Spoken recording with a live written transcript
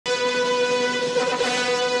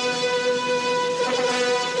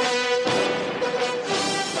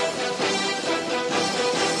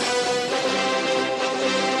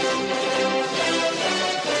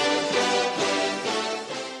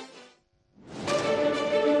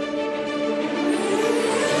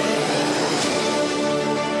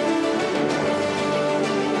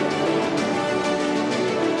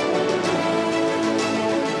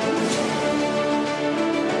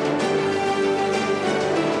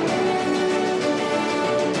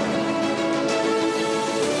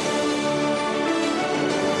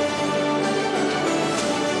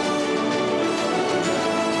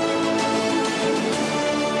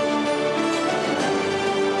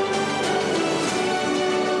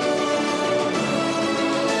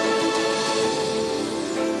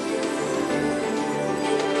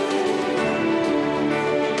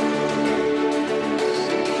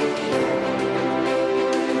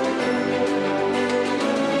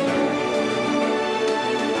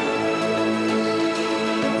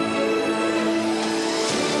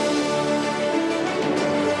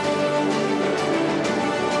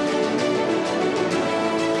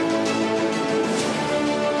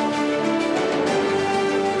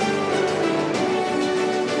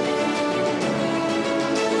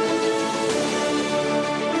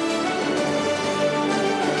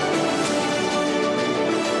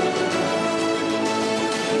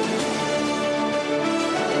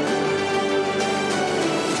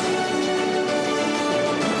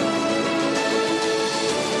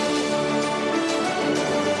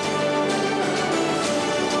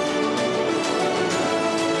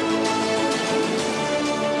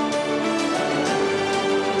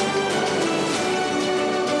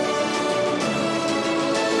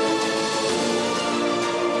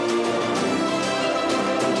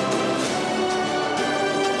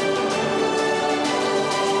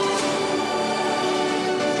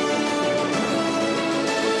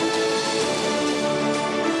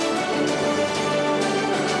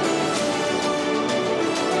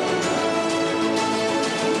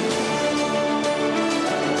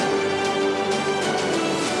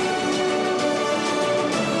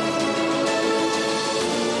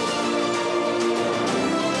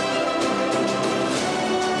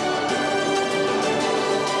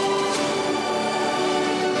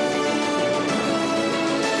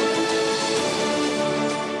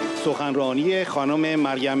سخنرانی خانم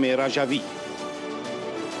مریم رجوی.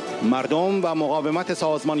 مردم و مقاومت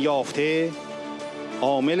سازمان یافته،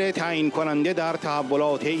 عامل تعیین کننده در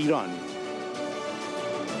تحولات ایران.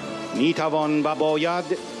 می توان و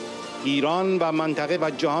باید ایران و منطقه و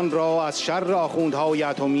جهان را از شر آخوندهای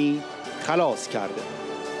اتمی خلاص کرد.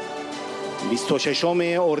 26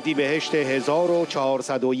 اردیبهشت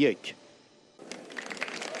 1401.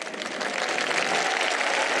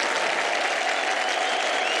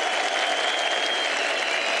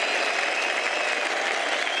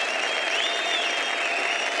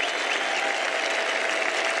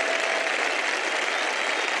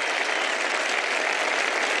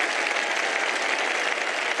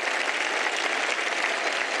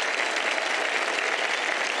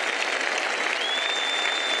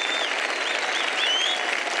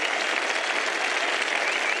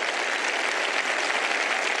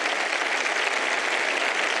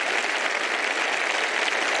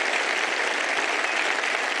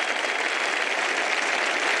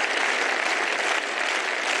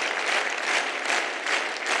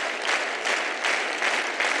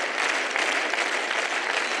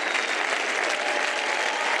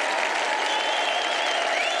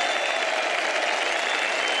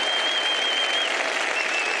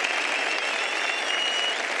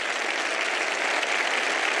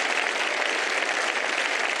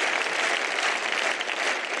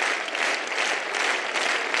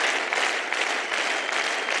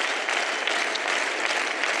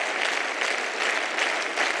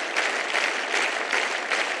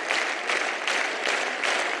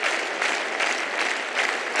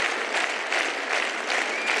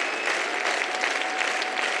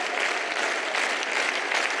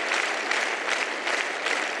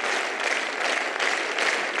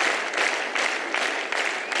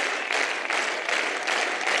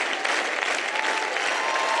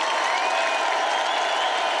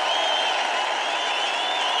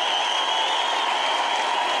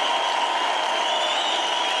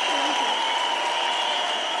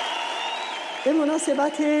 به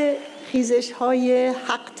مناسبت خیزشهای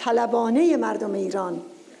حق طلبانه مردم ایران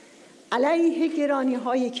علیه گرانی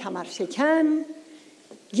های کمرشکن،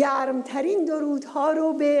 گرمترین درودها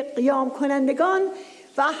رو به قیام کنندگان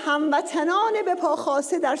و هموطنان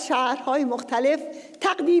بپاخاسته در شهرهای مختلف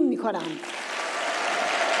تقدیم می کنم.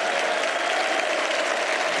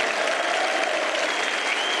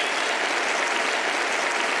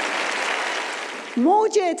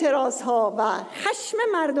 موج اعتراضها و خشم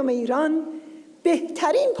مردم ایران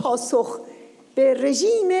بهترین پاسخ به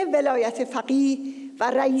رژیم ولایت فقیه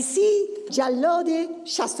و رئیسی جلاد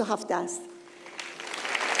 67 است.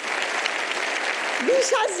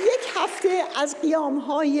 بیش از یک هفته از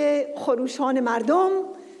قیام‌های خروشان مردم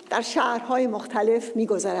در شهرهای مختلف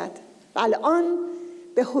می‌گذرد و الان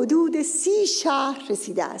به حدود 30 شهر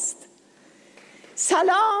رسیده است.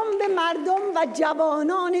 سلام به مردم و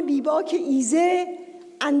جوانان بیباک ایزه،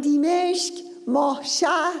 اندیمشک،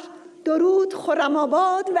 ماهشهر، درود،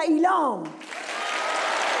 خرم‌آباد و ایلام.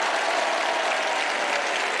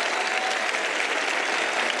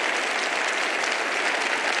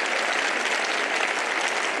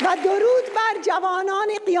 و درود بر جوانان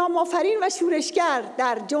قیام آفرین و شورشگر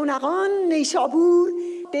در جونقان، نیشابور،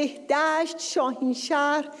 بهدشت،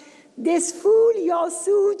 شاهینشهر، دسفول،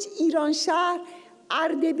 یاسوج، ایرانشهر،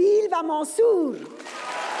 اردبیل و ماسور.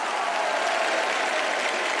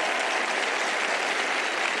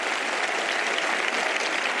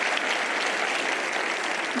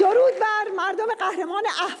 درود بر مردم قهرمان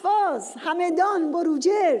اهواز، همدان،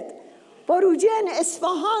 بروجرد،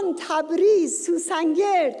 اصفهان، تبریز،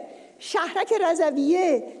 سوسنگرد، شهرک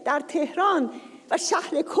رضویه در تهران و شهر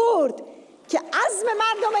کرد که عزم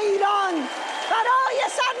مردم ایران برای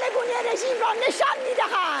سرنگونی رژیم را نشان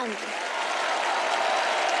می‌دهند.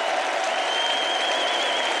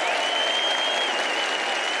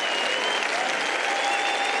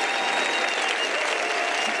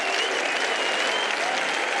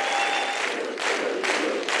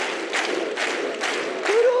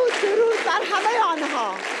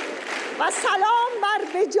 و سلام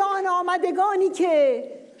بر به جان آمدگانی که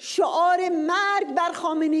شعار مرگ بر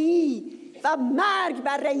خامنه‌ای و مرگ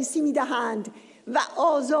بر رئیسی می‌دهند و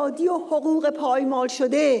آزادی و حقوق پایمال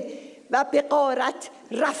شده و به غارت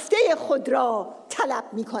رفته خود را طلب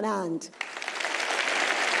می‌کنند.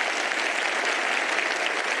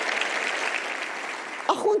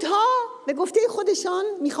 آخوندها به گفته خودشان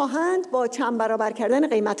می‌خواهند با چند برابر کردن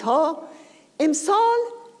قیمت‌ها امسال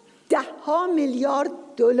 10 میلیارد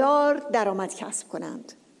دلار درآمد کسب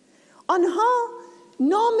کنند. آنها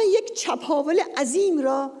نام یک چپاول عظیم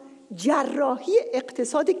را جراحی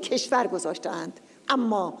اقتصاد کشور گذاشتند،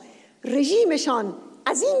 اما رژیمشان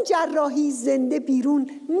از این جراحی زنده بیرون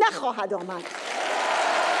نخواهد آمد.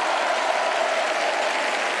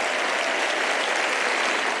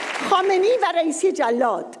 خامنه‌ای و رئیسی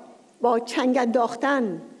جلاد با چنگ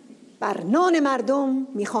انداختن بر نان مردم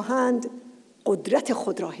می‌خواهند قدرت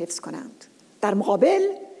خود را حفظ کنند. در مقابل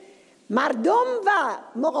مردم و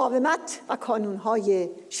مقاومت و کانون‌های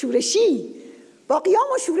شورشی با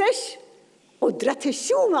قیام و شورش قدرت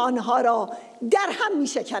شوم آنها را در هم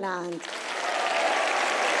می‌شکنند.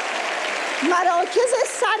 مراکز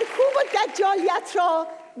سرکوب و دجالیت را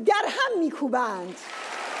در هم می‌کوبند.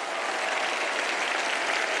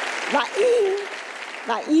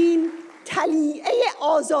 و این طلیعه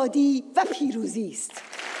آزادی و پیروزی است.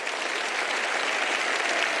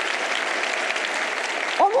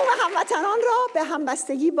 عموم هموطنان را به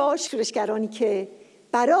همبستگی با شورشگرانی که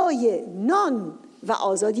برای نان و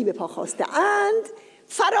آزادی بپاخاسته اند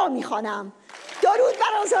فرا می‌خوانم. درود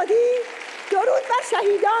بر آزادی، درود بر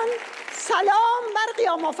شهیدان، سلام بر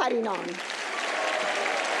قیام آفرینان.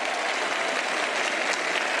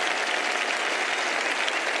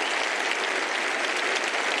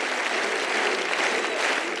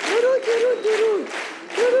 درود درود درود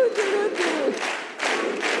درود درود درود.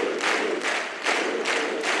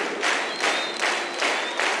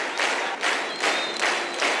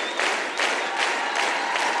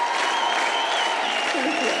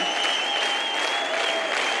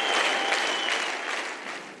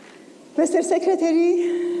 Mr. Secretary,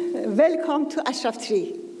 welcome to Ashraf Tree,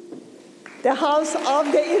 the house of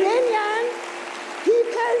the Iranian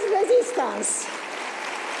People's Resistance.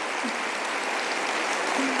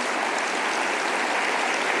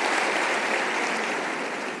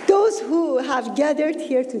 Those who have gathered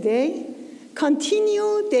here today continue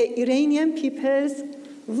the Iranian people's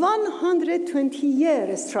 120-year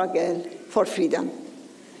struggle for freedom.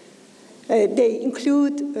 They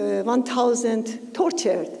include 1,000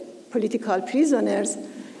 tortured political prisoners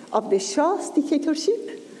of the Shah's dictatorship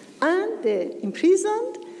and the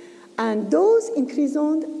imprisoned, and those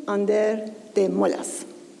imprisoned under the mullahs.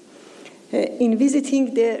 In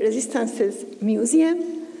visiting the Resistance's museum,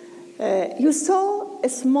 you saw a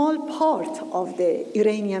small part of the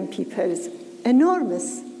Iranian people's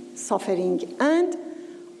enormous suffering and,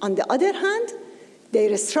 on the other hand,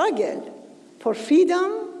 their struggle for freedom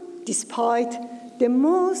despite the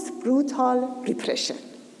most brutal repression.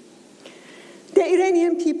 The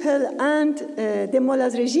Iranian people and the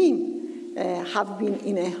mullah's regime have been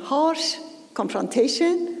in a harsh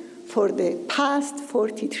confrontation for the past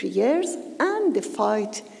 43 years, and the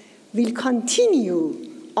fight will continue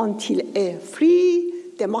until a free,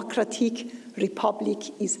 democratic republic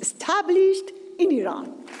is established in Iran.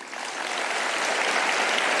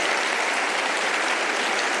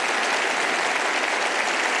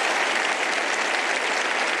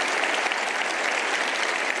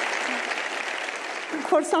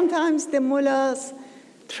 For sometimes the mullahs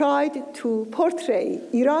tried to portray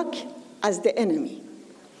Iraq as the enemy.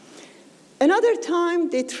 Another time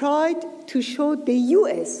they tried to show the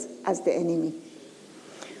US as the enemy.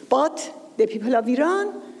 But the people of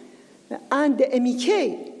Iran and the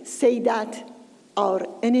MEK say that our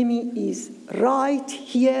enemy is right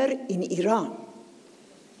here in Iran.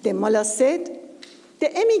 The mullah said the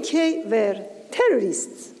MEK were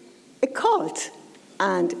terrorists, a cult,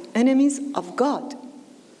 and enemies of God.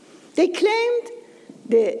 They claimed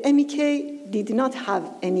the MEK did not have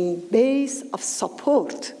any base of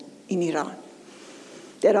support in Iran.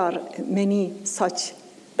 There are many such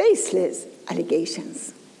baseless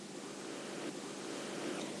allegations.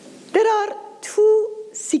 There are two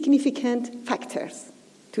significant factors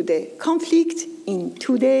to the conflict in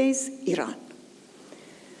today's Iran.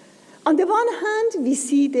 On the one hand, we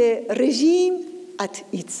see the regime at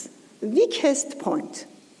its weakest point.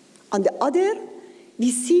 On the other, we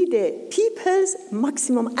see the people's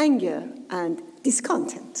maximum anger and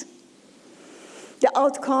discontent. The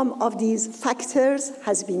outcome of these factors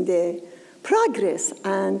has been the progress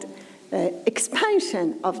and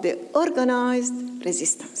expansion of the organized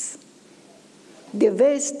resistance. The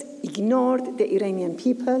West ignored the Iranian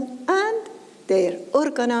people and their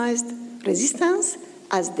organized resistance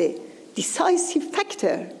as the decisive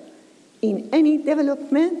factor in any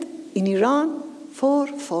development in Iran for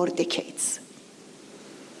 4 decades.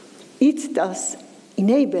 It thus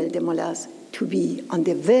enabled the mullahs to be on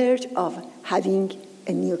the verge of having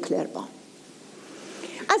a nuclear bomb.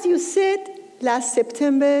 As you said last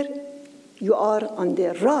September, you are on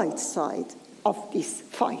the right side of this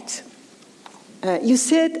fight. You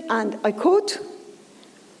said, and I quote,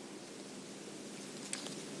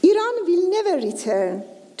 Iran will never return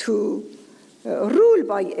to rule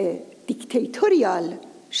by a dictatorial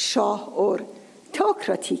Shah or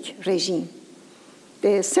theocratic regime.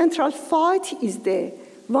 The central fight is the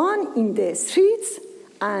one in the streets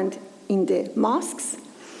and in the mosques,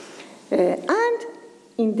 and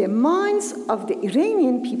in the minds of the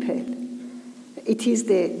Iranian people. It is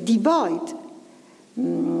the divide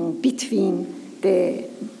between the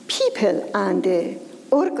people and the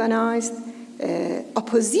organized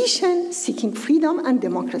opposition seeking freedom and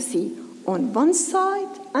democracy on one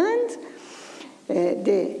side, and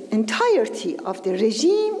the entirety of the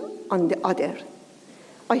regime on the other.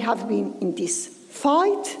 I have been in this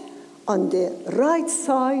fight on the right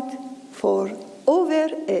side for over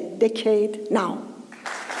a decade now.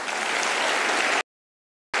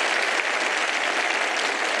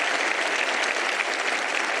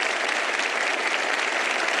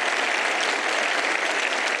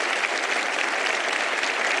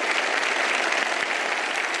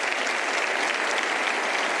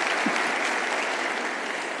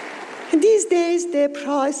 These days, the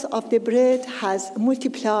price of the bread has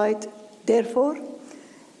multiplied. Therefore,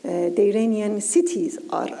 the Iranian cities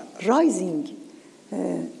are rising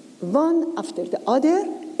one after the other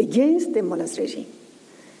against the mullah's regime.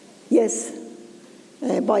 Yes,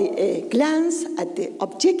 by a glance at the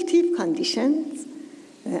objective conditions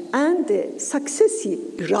and the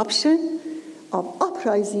successive eruption of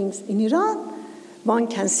uprisings in Iran, one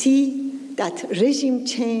can see that regime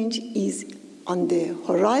change is on the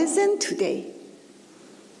horizon today.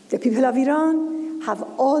 The people of Iran have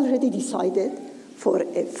already decided for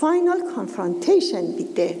a final confrontation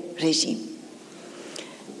with the regime.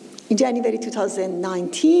 In January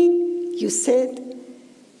 2019, you said,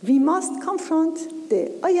 we must confront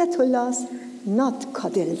the Ayatollahs, not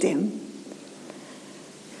cuddle them.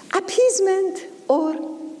 Appeasement or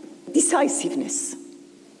decisiveness?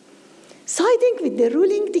 Siding with the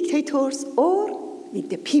ruling dictators or with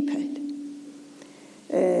the people?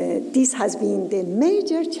 This has been the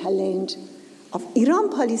major challenge of Iran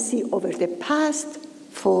policy over the past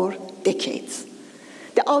 4 decades.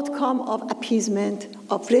 The outcome of appeasement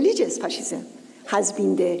of religious fascism has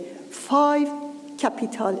been the 5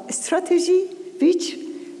 capital strategy, which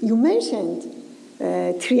you mentioned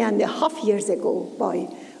 3.5 years ago by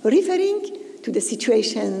referring to the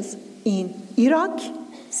situations in Iraq,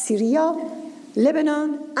 Syria,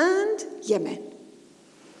 Lebanon, and Yemen.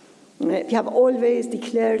 We have always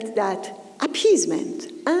declared that appeasement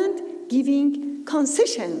and giving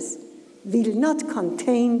concessions will not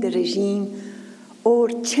contain the regime or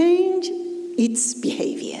change its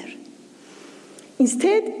behavior.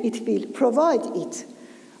 Instead, it will provide it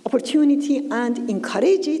opportunity and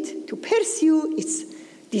encourage it to pursue its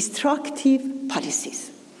destructive policies.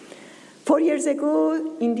 4 years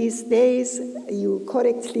ago, in these days, you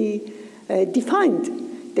correctly defined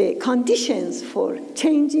the conditions for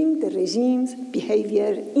changing the regime's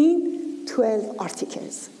behavior in 12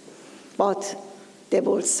 articles. But the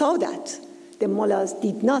world saw that the mullahs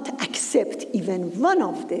did not accept even one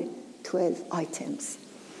of the 12 items,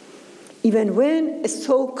 even when a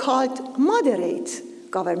so-called moderate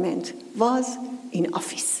government was in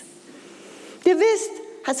office. The West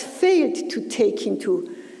has failed to take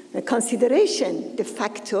into consideration the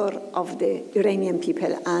factor of the Iranian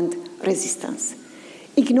people and resistance.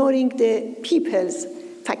 Ignoring the people's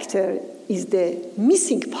factor is the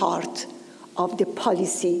missing part of the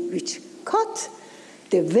policy which caught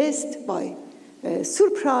the West by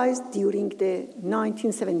surprise during the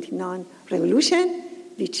 1979 revolution,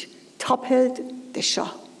 which toppled the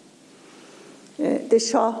Shah. The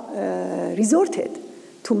Shah resorted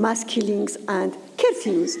to mass killings and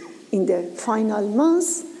curfews in the final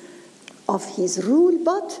months of his rule,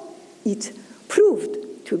 but it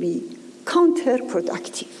proved to be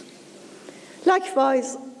counterproductive.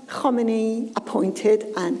 Likewise, Khamenei appointed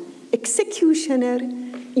an executioner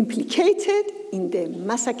implicated in the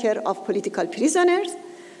massacre of political prisoners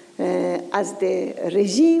as the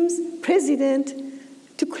regime's president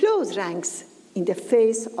to close ranks in the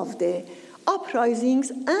face of the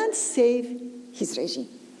uprisings and save his regime.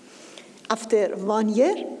 After 1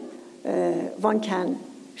 year, one can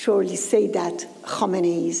surely say that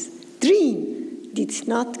Khamenei's dream did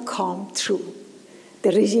not come true.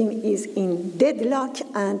 The regime is in deadlock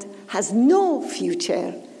and has no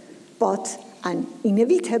future but an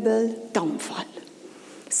inevitable downfall.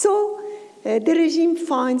 So the regime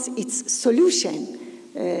finds its solution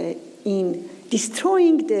in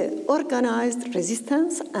destroying the organized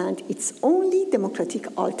resistance and its only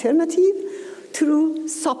democratic alternative through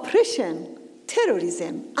suppression,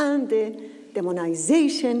 terrorism, and the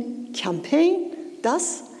demonization campaign,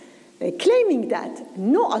 thus claiming that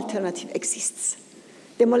no alternative exists.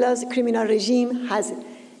 The mullah's criminal regime has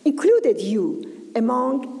included you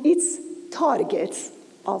among its targets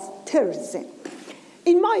of terrorism.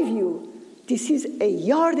 In my view, this is a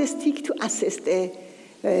yardstick to assess the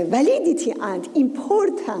validity and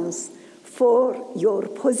importance for your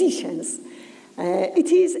positions.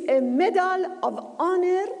 It is a medal of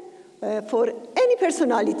honor for any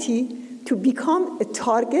personality to become a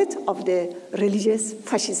target of the religious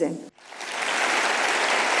fascism.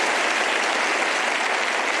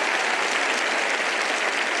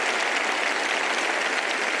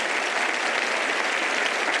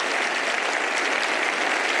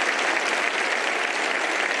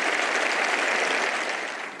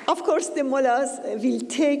 Of course, the mullahs will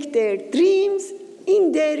take their dreams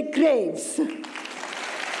in their graves.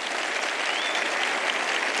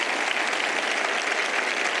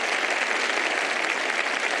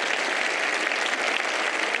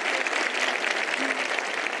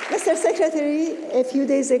 Mr. Secretary, a few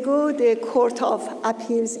days ago, the Court of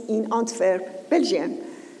Appeals in Antwerp, Belgium,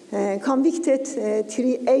 convicted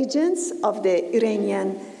 3 agents of the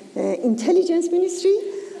Iranian Intelligence Ministry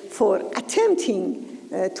for attempting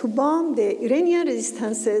to bomb the Iranian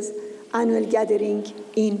Resistance's annual gathering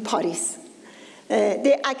in Paris.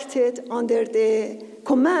 They acted under the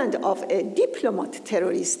command of a diplomat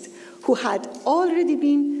terrorist who had already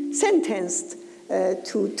been sentenced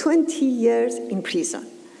to 20 years in prison.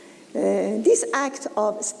 This act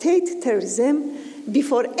of state terrorism,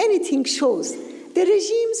 before anything, shows the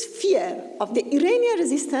regime's fear of the Iranian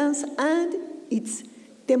resistance and its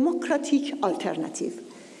democratic alternative.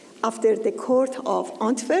 After the Court of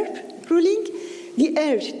Antwerp ruling, we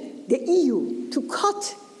urged the EU to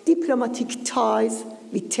cut diplomatic ties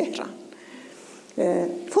with Tehran.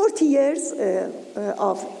 40 years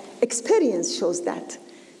of experience shows that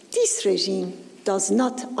this regime does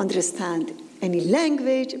not understand any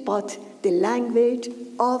language but the language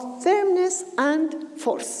of firmness and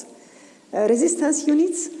force. Resistance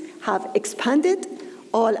units have expanded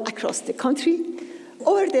all across the country.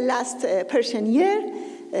 Over the last Persian year,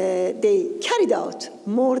 they carried out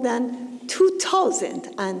more than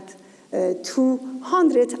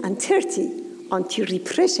 2,230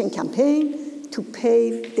 anti-repression campaigns to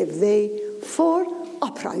pave the way for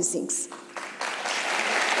uprisings.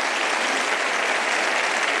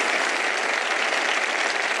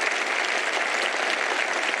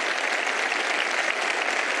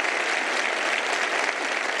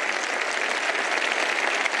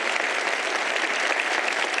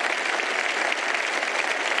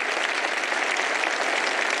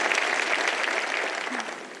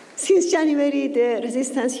 Since January, the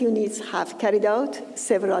resistance units have carried out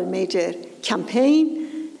several major campaigns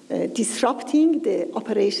disrupting the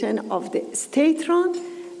operation of the state-run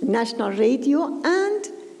national radio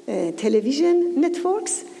and television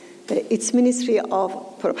networks, its Ministry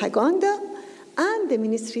of Propaganda, and the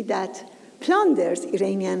ministry that plunders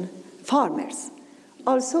Iranian farmers.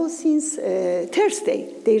 Also, since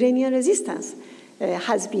Thursday, the Iranian resistance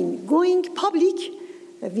has been going public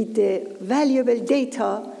with the valuable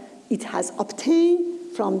data it has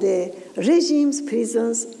obtained from the regime's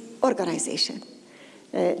prisons organization.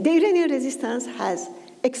 The Iranian resistance has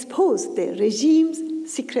exposed the regime's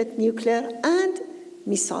secret nuclear and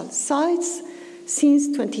missile sites since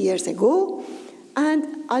 20 years ago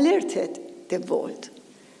and alerted the world.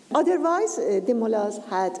 Otherwise, the mullahs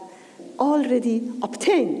had already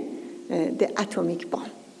obtained the atomic bomb.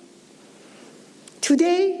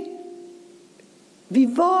 Today, we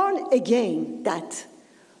warn again that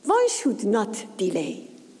one should not delay.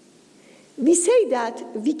 We say that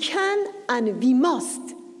we can and we must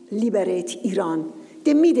liberate Iran,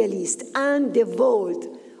 the Middle East, and the world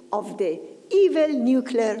of the evil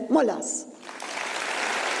nuclear mullahs.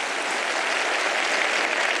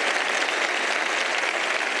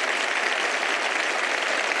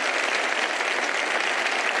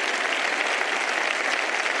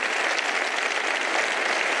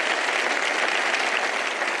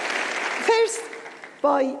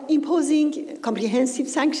 By imposing comprehensive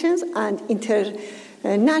sanctions and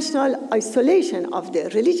international isolation of the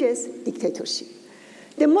religious dictatorship.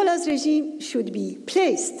 The mullahs regime should be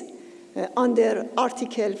placed under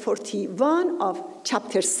Article 41 of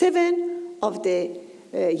Chapter 7 of the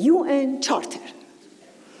UN Charter.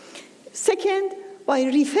 Second, by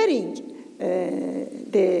referring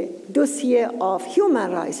the dossier of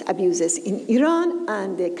human rights abuses in Iran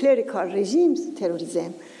and the clerical regime's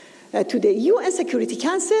terrorism to the UN Security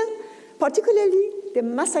Council, particularly the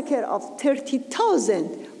massacre of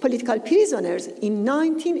 30,000 political prisoners in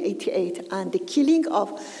 1988 and the killing of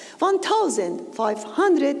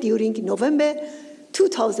 1,500 during November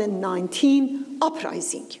 2019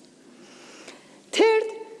 uprising. Third,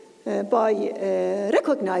 by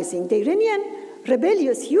recognizing the Iranian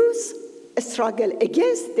rebellious youth struggle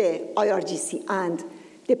against the IRGC and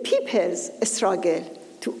the people's struggle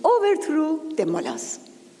to overthrow the mullahs.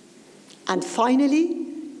 And finally,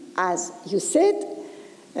 as you said,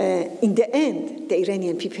 in the end, the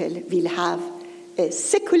Iranian people will have a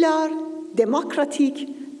secular, democratic,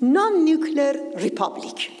 non-nuclear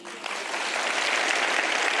republic.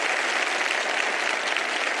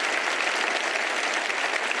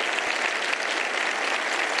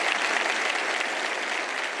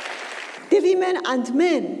 The women and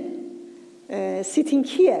men sitting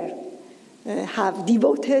here have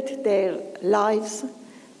devoted their lives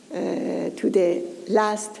to the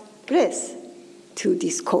last breath to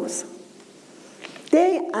this cause.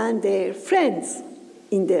 They and their friends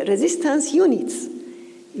in the resistance units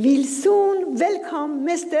will soon welcome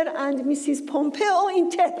Mr. and Mrs. Pompeo in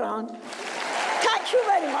Tehran. Thank you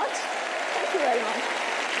very much. Thank you very much.